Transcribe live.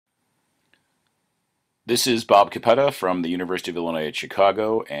This is Bob Capetta from the University of Illinois at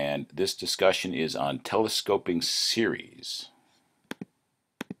Chicago, and this discussion is on telescoping series.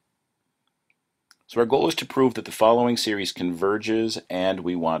 So our goal is to prove that the following series converges, and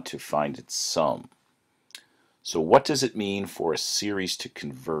we want to find its sum. So what does it mean for a series to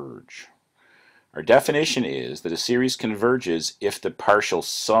converge? Our definition is that a series converges if the partial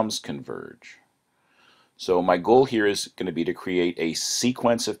sums converge. So my goal here is going to be to create a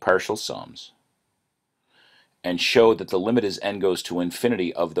sequence of partial sums and show that the limit as n goes to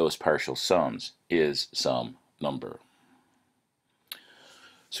infinity of those partial sums is some number.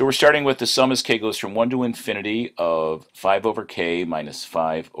 So we're starting with the sum as k goes from 1 to infinity of 5 over k minus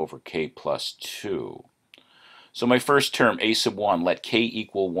 5 over k plus 2. So my first term, a sub 1, let k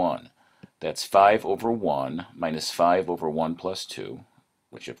equal 1. That's 5 over 1 minus 5 over 1 plus 2,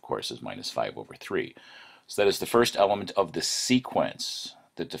 which of course is minus 5 over 3. So that is the first element of the sequence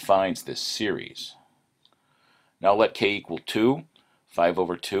that defines this series. Now let k equal 2, 5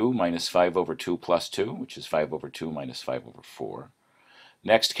 over 2 minus 5 over 2 plus 2, which is 5 over 2 minus 5 over 4.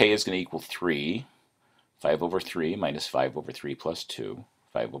 Next, k is going to equal 3, 5 over 3 minus 5 over 3 plus 2,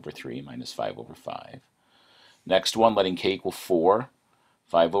 5 over 3 minus 5 over 5. Next one, letting k equal 4,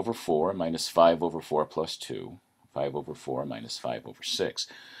 5 over 4 minus 5 over 4 plus 2, 5 over 4 minus 5 over 6.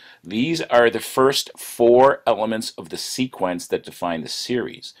 These are the first 4 elements of the sequence that define the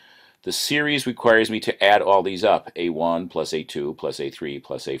series. The series requires me to add all these up, a1 plus a2 plus a3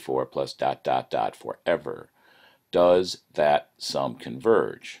 plus a4 plus dot dot dot forever. Does that sum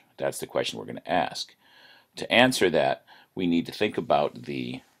converge? That's the question we're going to ask. To answer that, we need to think about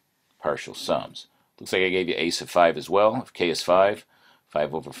the partial sums. Looks like I gave you a sub 5 as well. If k is 5,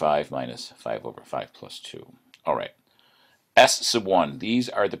 5 over 5 minus 5 over 5 plus 2. All right. S sub 1, these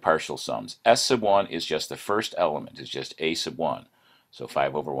are the partial sums. S sub 1 is just the first element, it's just a sub 1. So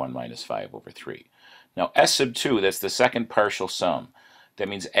 5 over 1 minus 5 over 3. Now S sub 2, that's the second partial sum. That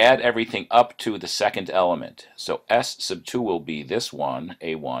means add everything up to the second element. So S sub 2 will be this one,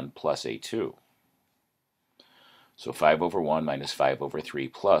 a1 plus a2. So 5 over 1 minus 5 over 3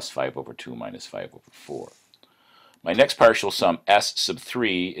 plus 5 over 2 minus 5 over 4. My next partial sum, S sub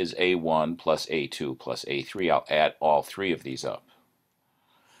 3, is a1 plus a2 plus a3. I'll add all 3 of these up.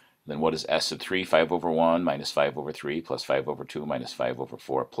 Then what is S sub 3? 5 over 1 minus 5 over 3 plus 5 over 2 minus 5 over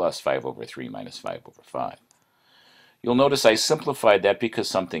 4 plus 5 over 3 minus 5 over 5. You'll notice I simplified that because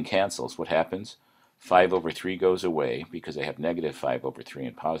something cancels. What happens? 5 over 3 goes away because I have negative 5 over 3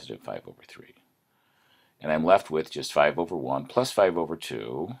 and positive 5 over 3. And I'm left with just 5 over 1 plus 5 over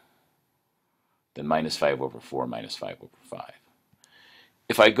 2, then minus 5 over 4 minus 5 over 5.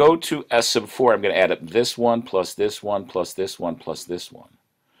 If I go to S sub 4, I'm going to add up this one plus this one plus this one plus this one.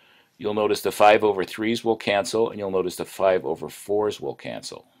 You'll notice the 5 over 3's will cancel, and you'll notice the 5 over 4's will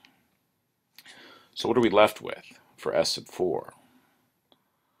cancel. So what are we left with for S sub 4?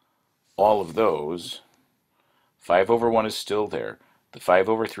 All of those. 5 over 1 is still there. The 5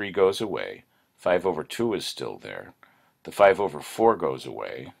 over 3 goes away. 5 over 2 is still there. The 5 over 4 goes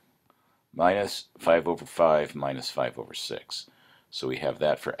away. Minus 5 over 5 minus 5 over 6. So we have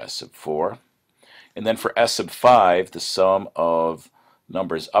that for S sub 4. And then for S sub 5, the sum of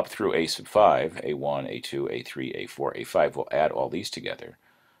numbers up through a sub 5, a1, a2, a3, a4, a5, will add all these together.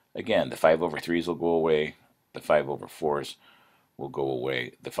 Again, the 5 over 3's will go away, the 5 over 4's will go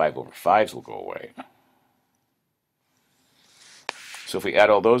away, the 5 over 5's will go away. So if we add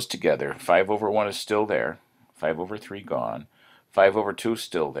all those together, 5 over 1 is still there, 5 over 3 gone, 5 over 2 is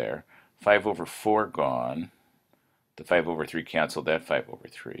still there, 5 over 4 gone, the 5 over 3 canceled that 5 over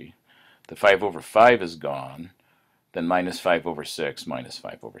 3, the 5 over 5 is gone, then minus 5 over 6 minus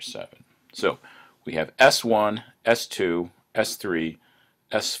 5 over 7. So we have S1, S2, S3,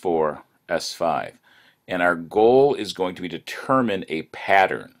 S4, S5. And our goal is going to be to determine a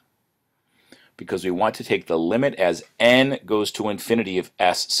pattern, because we want to take the limit as n goes to infinity of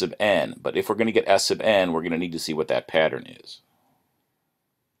S sub n. But if we're going to get S sub n, we're going to need to see what that pattern is.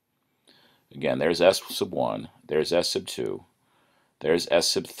 Again, there's S sub 1, there's S sub 2, there's S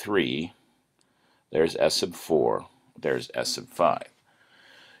sub 3, there's S sub 4, there's S sub 5.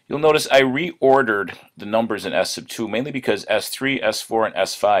 You'll notice I reordered the numbers in S sub 2 mainly because S3, S4, and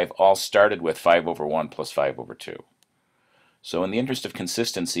S5 all started with 5 over 1 plus 5 over 2. So in the interest of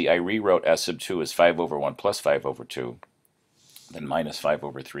consistency, I rewrote S sub 2 as 5 over 1 plus 5 over 2, then minus 5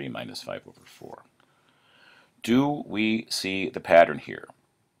 over 3 minus 5 over 4. Do we see the pattern here?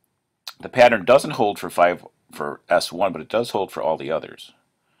 The pattern doesn't hold for S1, but it does hold for all the others.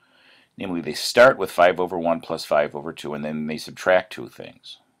 Namely, they start with 5 over 1 plus 5 over 2, and then they subtract 2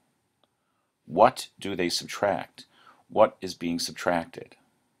 things. What do they subtract? What is being subtracted?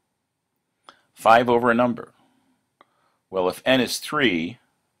 5 over a number. Well, if n is 3,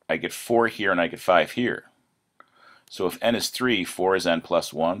 I get 4 here and I get 5 here. So if n is 3, 4 is n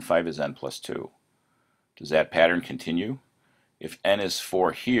plus 1, 5 is n plus 2. Does that pattern continue? If n is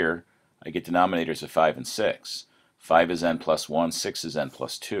 4 here, I get denominators of 5 and 6. 5 is n plus 1, 6 is n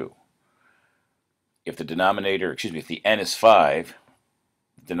plus 2. If the if the n is 5,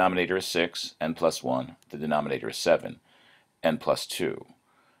 the denominator is 6, n plus 1, the denominator is 7, n plus 2.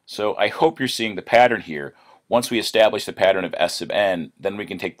 So I hope you're seeing the pattern here. Once we establish the pattern of s sub n, then we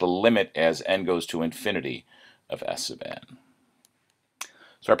can take the limit as n goes to infinity of s sub n.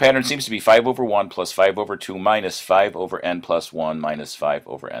 So our pattern seems to be 5 over 1 plus 5 over 2 minus 5 over n plus 1 minus 5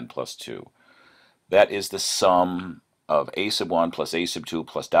 over n plus 2. That is the sum of a sub 1 plus a sub 2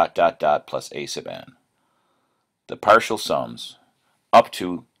 plus dot dot dot plus a sub n. The partial sums up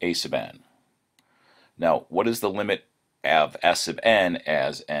to a sub n. Now, what is the limit of s sub n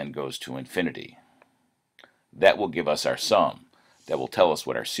as n goes to infinity? That will give us our sum. That will tell us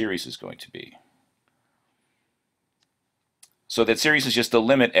what our series is going to be. So that series is just the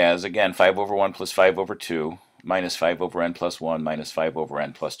limit as, again, 5 over 1 plus 5 over 2 minus 5 over n plus 1 minus 5 over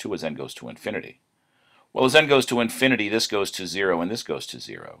n plus 2 as n goes to infinity. Well, as n goes to infinity, this goes to 0 and this goes to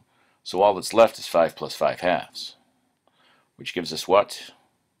 0. So all that's left is 5 plus 5 halves, which gives us what?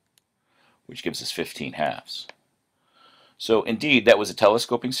 Which gives us 15 halves. So indeed, that was a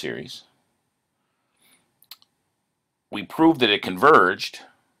telescoping series. We proved that it converged,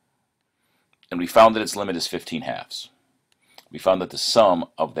 and we found that its limit is 15 halves. We found that the sum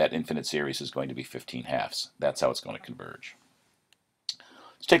of that infinite series is going to be 15 halves. That's how it's going to converge.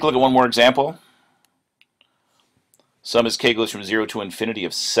 Let's take a look at one more example. Sum as k goes from 0 to infinity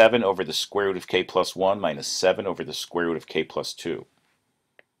of 7 over the square root of k plus 1 minus 7 over the square root of k plus 2.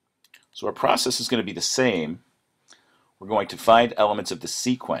 So our process is going to be the same. We're going to find elements of the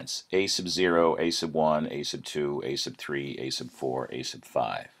sequence, a sub 0, a sub 1, a sub 2, a sub 3, a sub 4, a sub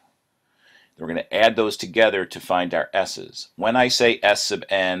 5. Then we're going to add those together to find our s's. When I say s sub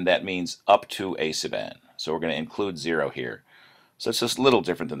n, that means up to a sub n. So we're going to include 0 here. So it's just a little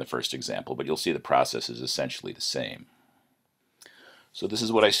different than the first example, but you'll see the process is essentially the same. So this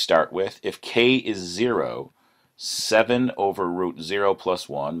is what I start with. If k is 0, 7 over root 0 plus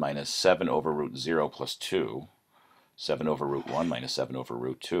 1 minus 7 over root 0 plus 2. 7 over root 1 minus 7 over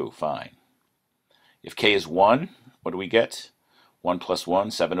root 2. Fine. If k is 1, what do we get? 1 plus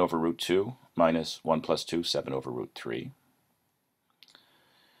 1, 7 over root 2 minus 1 plus 2, 7 over root 3.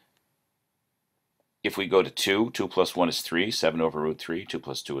 If we go to 2, 2 plus 1 is 3, 7 over root 3, 2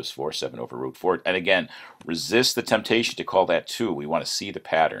 plus 2 is 4, 7 over root 4. And again, resist the temptation to call that 2. We want to see the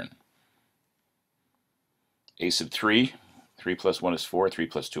pattern. A sub 3, 3 plus 1 is 4, 3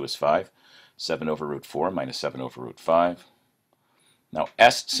 plus 2 is 5, 7 over root 4 minus 7 over root 5. Now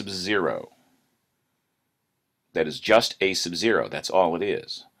s sub 0, that is just a sub 0, that's all it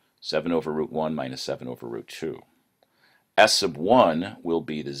is. 7 over root 1 minus 7 over root 2. S sub 1 will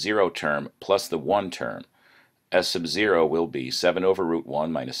be the 0 term plus the 1 term. S sub 0 will be 7 over root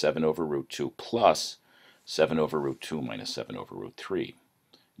 1 minus 7 over root 2 plus 7 over root 2 minus 7 over root 3.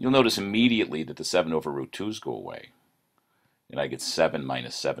 You'll notice immediately that the 7 over root 2's go away, and I get 7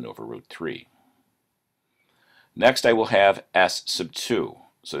 minus 7 over root 3. Next I will have s sub 2,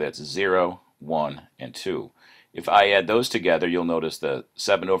 so that's 0, 1, and 2. If I add those together, you'll notice the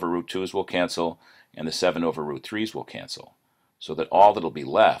 7 over root 2's will cancel, and the 7 over root 3's will cancel, so that all that'll be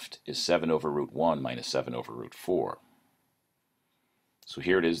left is 7 over root 1 minus 7 over root 4. So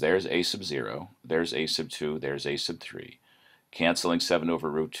here it is, there's a sub 0, there's a sub 2, there's a sub 3. Canceling 7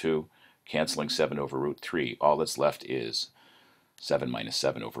 over root 2, canceling 7 over root 3. All that's left is 7 minus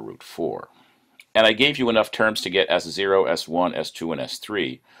 7 over root 4. And I gave you enough terms to get S0, S1, S2, and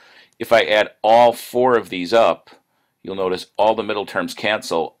S3. If I add all 4 of these up, you'll notice all the middle terms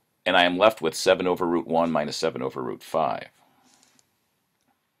cancel, and I am left with 7 over root 1 minus 7 over root 5.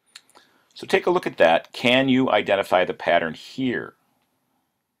 So take a look at that. Can you identify the pattern here?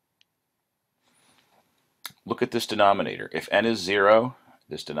 Look at this denominator. If n is 0,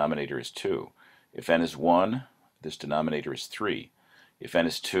 this denominator is 2. If n is 1, this denominator is 3. If n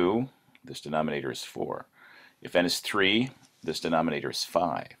is 2, this denominator is 4. If n is 3, this denominator is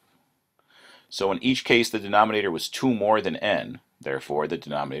 5. So in each case, the denominator was 2 more than n. Therefore, the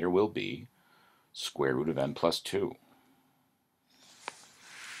denominator will be square root of n plus 2.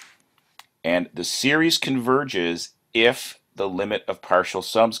 And the series converges if the limit of partial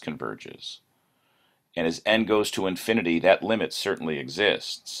sums converges. And as n goes to infinity, that limit certainly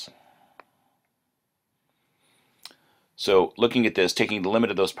exists. So looking at this, taking the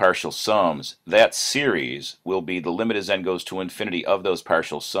limit of those partial sums, that series will be the limit as n goes to infinity of those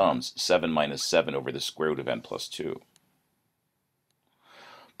partial sums, 7 minus 7 over the square root of n plus 2.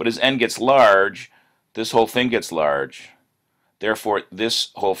 But as n gets large, this whole thing gets large. Therefore, this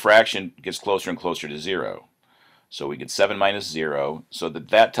whole fraction gets closer and closer to 0. So we get 7 minus 0, so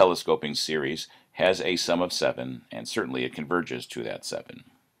that telescoping series has a sum of 7, and certainly it converges to that 7.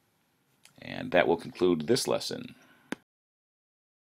 And that will conclude this lesson.